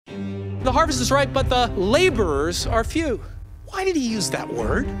The harvest is ripe, but the laborers are few. Why did he use that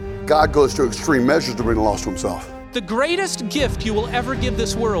word? God goes to extreme measures to bring the lost to himself. The greatest gift you will ever give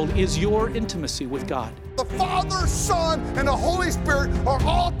this world is your intimacy with God. The Father, Son, and the Holy Spirit are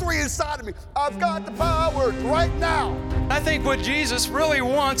all three inside of me. I've got the power right now. I think what Jesus really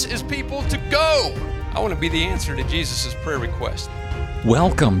wants is people to go. I want to be the answer to Jesus' prayer request.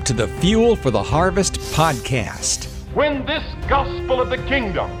 Welcome to the Fuel for the Harvest podcast. When this gospel of the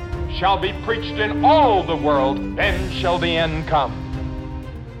kingdom shall be preached in all the world, then shall the end come.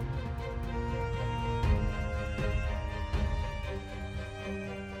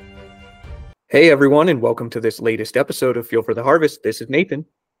 Hey everyone, and welcome to this latest episode of Fuel for the Harvest. This is Nathan.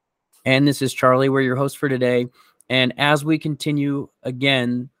 And this is Charlie. We're your host for today. And as we continue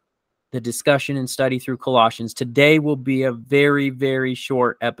again, the discussion and study through Colossians, today will be a very, very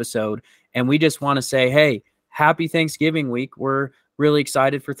short episode. And we just want to say, hey, happy Thanksgiving week. We're really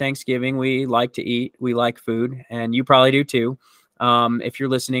excited for Thanksgiving. We like to eat. We like food. And you probably do too. If you're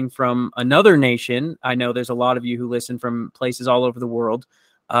listening from another nation, I know there's a lot of you who listen from places all over the world.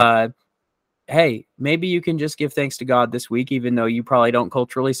 Hey, maybe you can just give thanks to God this week, even though you probably don't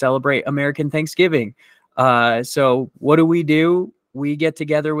culturally celebrate American Thanksgiving. So what do? We get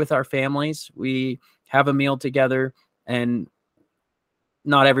together with our families. We have a meal together, and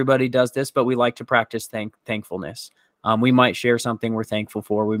not everybody does this, but we like to practice thankfulness. We might share something we're thankful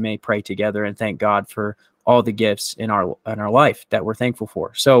for. We may pray together and thank God for all the gifts in our life that we're thankful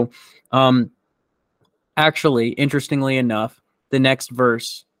for. So, actually, interestingly enough, the next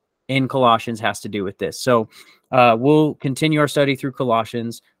verse in Colossians has to do with this. So we'll continue our study through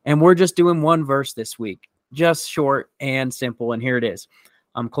Colossians, and we're just doing one verse this week, just short and simple. And here it is.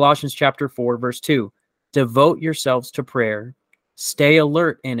 Colossians chapter 4, verse 2, devote yourselves to prayer, stay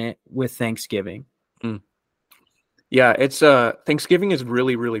alert in it with thanksgiving. Yeah, it's Thanksgiving is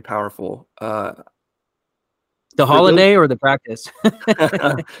really, really powerful. The holiday or the practice?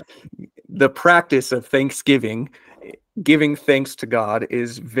 The practice of Thanksgiving, giving thanks to God,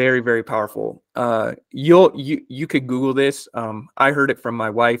 is very, very powerful. You could Google this. I heard it from my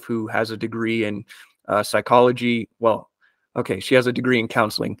wife, who has a degree in psychology. Well, okay, she has a degree in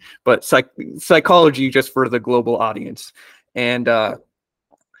counseling, but psychology just for the global audience. And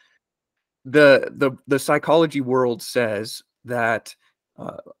the psychology world says that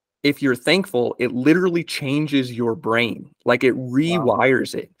if you're thankful, it literally changes your brain, like it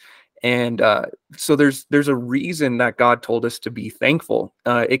rewires it. And so there's a reason that God told us to be thankful.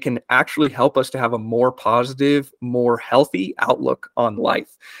 It can actually help us to have a more positive, more healthy outlook on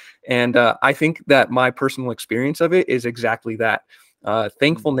life. And I think that my personal experience of it is exactly that.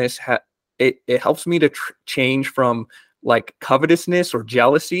 Thankfulness, it helps me to change from like covetousness or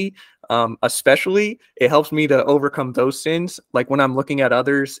jealousy. Especially, it helps me to overcome those sins. Like when I'm looking at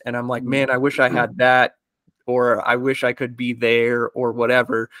others and I'm like, man, I wish I had that, or I wish I could be there, or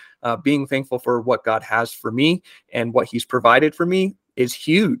whatever. Being thankful for what God has for me and what he's provided for me is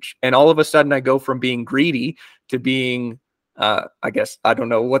huge. And all of a sudden I go from being greedy to being, I guess, I don't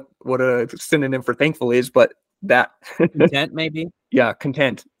know what a synonym for thankful is, but that. Content, maybe? Yeah,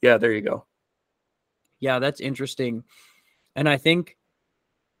 content. Yeah, there you go. Yeah, that's interesting. And I think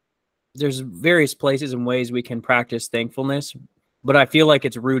there's various places and ways we can practice thankfulness, but I feel like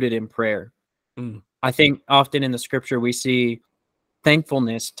it's rooted in prayer. I think often in the scripture, we see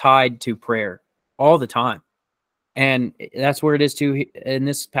thankfulness tied to prayer all the time. And that's where it is too in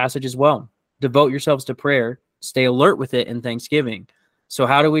this passage as well. Devote yourselves to prayer, stay alert with it in thanksgiving. So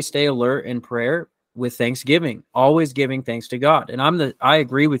how do we stay alert in prayer? With thanksgiving, always giving thanks to God. And I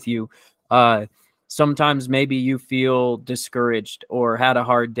agree with you. Sometimes maybe you feel discouraged or had a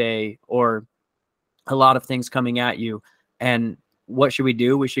hard day or a lot of things coming at you. And what should we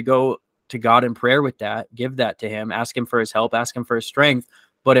do? We should go to God in prayer with that, give that to him, ask him for his help, ask him for his strength.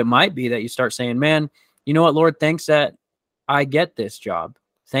 But it might be that you start saying, man, you know what, Lord, thanks that I get this job.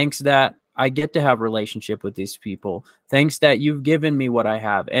 Thanks that I get to have a relationship with these people. Thanks that you've given me what I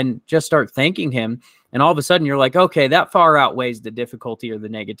have. And just start thanking him. And all of a sudden you're like, okay, that far outweighs the difficulty or the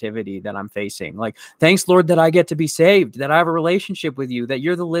negativity that I'm facing. Like, thanks, Lord, that I get to be saved, that I have a relationship with you, that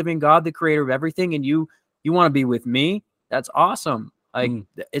you're the living God, the creator of everything. And you want to be with me. That's awesome. Like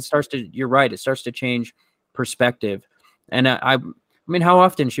you're right. It starts to change perspective. And I mean, how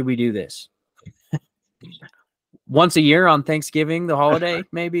often should we do this? Once a year on Thanksgiving, the holiday,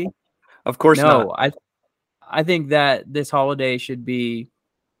 maybe? Of course no, not. I think that this holiday should be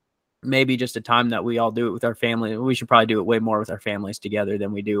maybe just a time that we all do it with our family. We should probably do it way more with our families together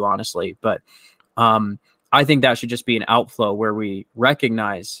than we do, honestly. But I think that should just be an outflow where we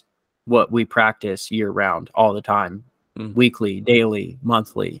recognize what we practice year round all the time, weekly, daily,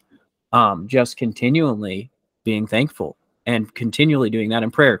 monthly. just continually being thankful and continually doing that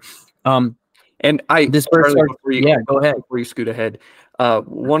in prayer. And This verse Charlie, starts, yeah, go ahead. before you scoot ahead,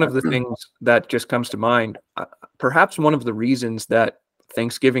 one of the things that just comes to mind, perhaps one of the reasons that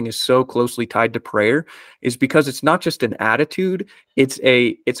Thanksgiving is so closely tied to prayer is because it's not just an attitude, it's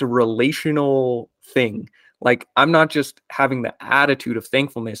a relational thing. Like, I'm not just having the attitude of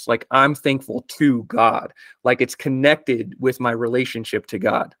thankfulness, like I'm thankful to God. Like, it's connected with my relationship to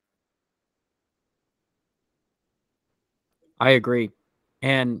God. I agree.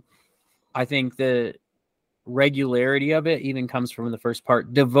 And I think the regularity of it even comes from the first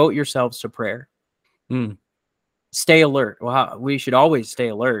part. Devote yourselves to prayer. Stay alert. Well, we should always stay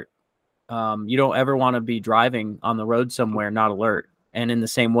alert. You don't ever want to be driving on the road somewhere not alert. And in the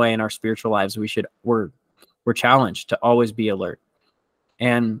same way, in our spiritual lives, we're challenged to always be alert.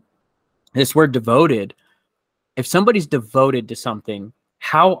 And this word devoted, if somebody's devoted to something,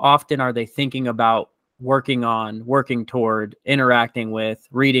 how often are they thinking about working on, working toward, interacting with,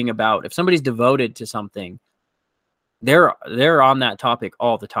 reading about? If somebody's devoted to something, they're on that topic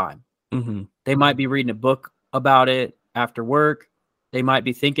all the time. They might be reading a book about it after work. They might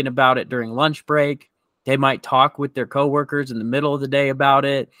be thinking about it during lunch break. They might talk with their coworkers in the middle of the day about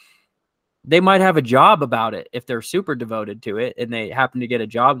it. They might have a job about it if they're super devoted to it and they happen to get a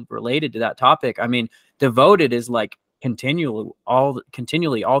job related to that topic. I mean, devoted is like continually all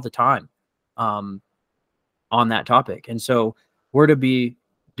the time on that topic. And so we're to be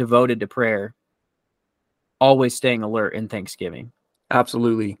devoted to prayer, always staying alert in Thanksgiving.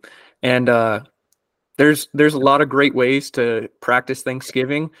 Absolutely. And there's a lot of great ways to practice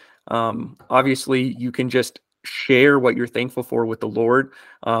Thanksgiving. Obviously, you can just share what you're thankful for with the Lord.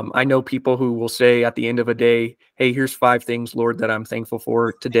 I know people who will say at the end of a day, hey, here's 5 things, Lord, that I'm thankful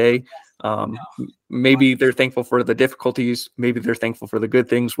for today. Maybe they're thankful for the difficulties. Maybe they're thankful for the good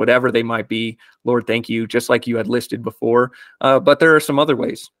things, whatever they might be. Lord, thank you, just like you had listed before. But there are some other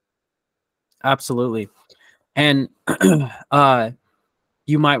ways. Absolutely. And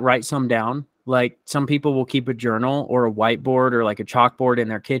you might write some down. Like, some people will keep a journal or a whiteboard or like a chalkboard in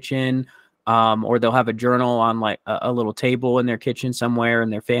their kitchen. Or they'll have a journal on like a little table in their kitchen somewhere in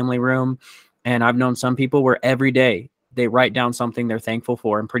their family room. And I've known some people where every day they write down something they're thankful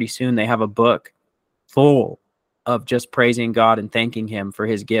for. And pretty soon they have a book full of just praising God and thanking him for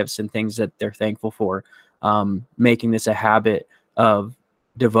his gifts and things that they're thankful for. Making this a habit of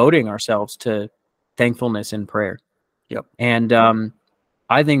devoting ourselves to thankfulness and prayer. Yep. And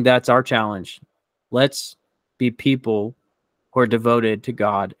I think that's our challenge. Let's be people who are devoted to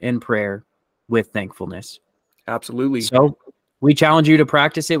God in prayer with thankfulness. Absolutely. So we challenge you to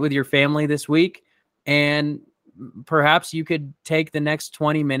practice it with your family this week. And perhaps you could take the next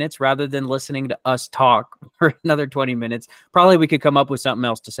 20 minutes rather than listening to us talk for another 20 minutes. Probably we could come up with something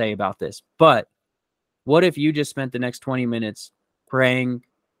else to say about this. But what if you just spent the next 20 minutes praying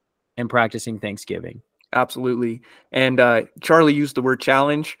and practicing Thanksgiving? Absolutely. And Charlie used the word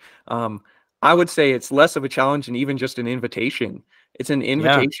challenge. I would say it's less of a challenge and even just an invitation. It's an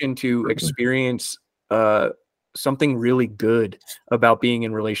invitation to experience something really good about being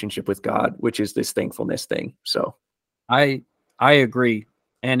in relationship with God, which is this thankfulness thing. So I agree.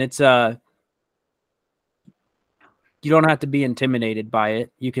 And it's you don't have to be intimidated by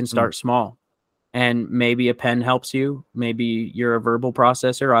it. You can start small. And maybe a pen helps you. Maybe you're a verbal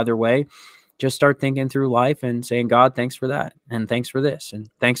processor. Either way, just start thinking through life and saying, God, thanks for that. And thanks for this. And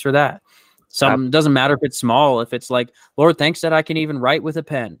thanks for that. Doesn't matter if it's small. If it's like, Lord, thanks that I can even write with a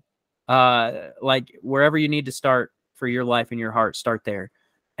pen. Like, wherever you need to start for your life and your heart, start there.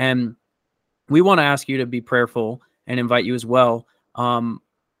 And we want to ask you to be prayerful and invite you as well.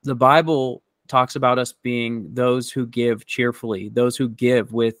 The Bible talks about us being those who give cheerfully, those who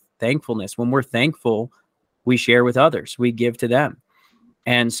give with thankfulness. When we're thankful, we share with others, we give to them.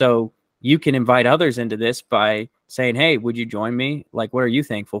 And so you can invite others into this by saying, hey, would you join me? Like, what are you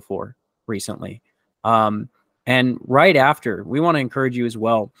thankful for recently? And right after, we want to encourage you as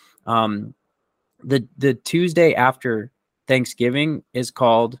well. The Tuesday after Thanksgiving is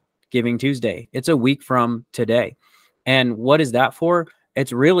called Giving Tuesday. It's a week from today. And what is that for?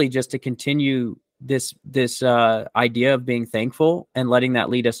 It's really just to continue this idea of being thankful and letting that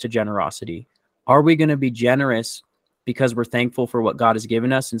lead us to generosity. Are we going to be generous because we're thankful for what God has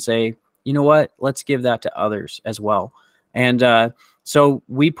given us and say, you know what, let's give that to others as well? And so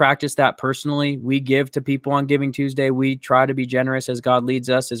we practice that personally. We give to people on Giving Tuesday. We try to be generous as God leads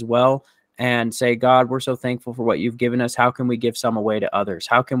us as well, and say, God, we're so thankful for what you've given us. How can we give some away to others?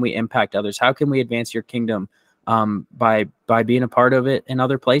 How can we impact others? How can we advance your kingdom by being a part of it in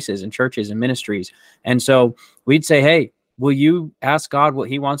other places and churches and ministries? And so we'd say, hey, will you ask God what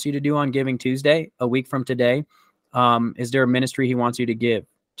he wants you to do on Giving Tuesday, a week from today? Is there a ministry he wants you to give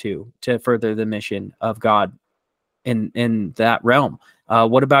to further the mission of God in that realm?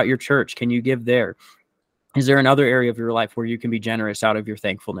 What about your church? Can you give there? Is there another area of your life where you can be generous out of your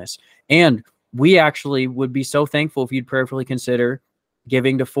thankfulness? And we actually would be so thankful if you'd prayerfully consider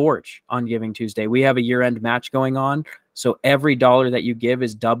giving to Forge on Giving Tuesday. We have a year-end match going on, so every dollar that you give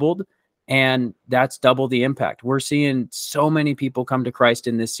is doubled, and that's double the impact. We're seeing so many people come to Christ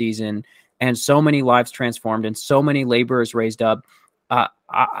in this season, and so many lives transformed, and so many laborers raised up.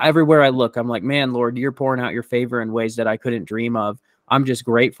 Everywhere I look, I'm like, man, Lord, you're pouring out your favor in ways that I couldn't dream of. I'm just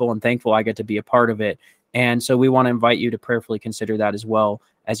grateful and thankful I get to be a part of it. And so we want to invite you to prayerfully consider that as well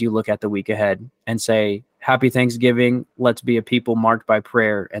as you look at the week ahead and say, Happy Thanksgiving. Let's be a people marked by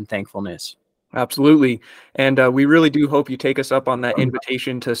prayer and thankfulness. Absolutely. And we really do hope you take us up on that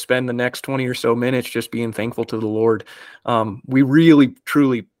invitation to spend the next 20 or so minutes just being thankful to the Lord. We really,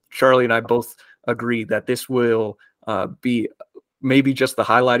 truly, Charlie and I both agree that this will be maybe just the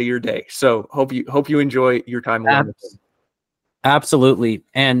highlight of your day. So hope you enjoy your time alone with him. Absolutely.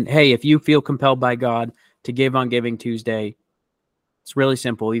 And hey, if you feel compelled by God to give on Giving Tuesday, it's really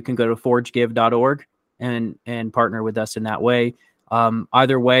simple. You can go to forgegive.org and partner with us in that way.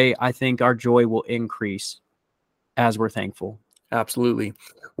 Either way, I think our joy will increase as we're thankful. Absolutely.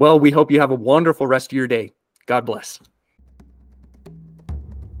 Well, we hope you have a wonderful rest of your day. God bless.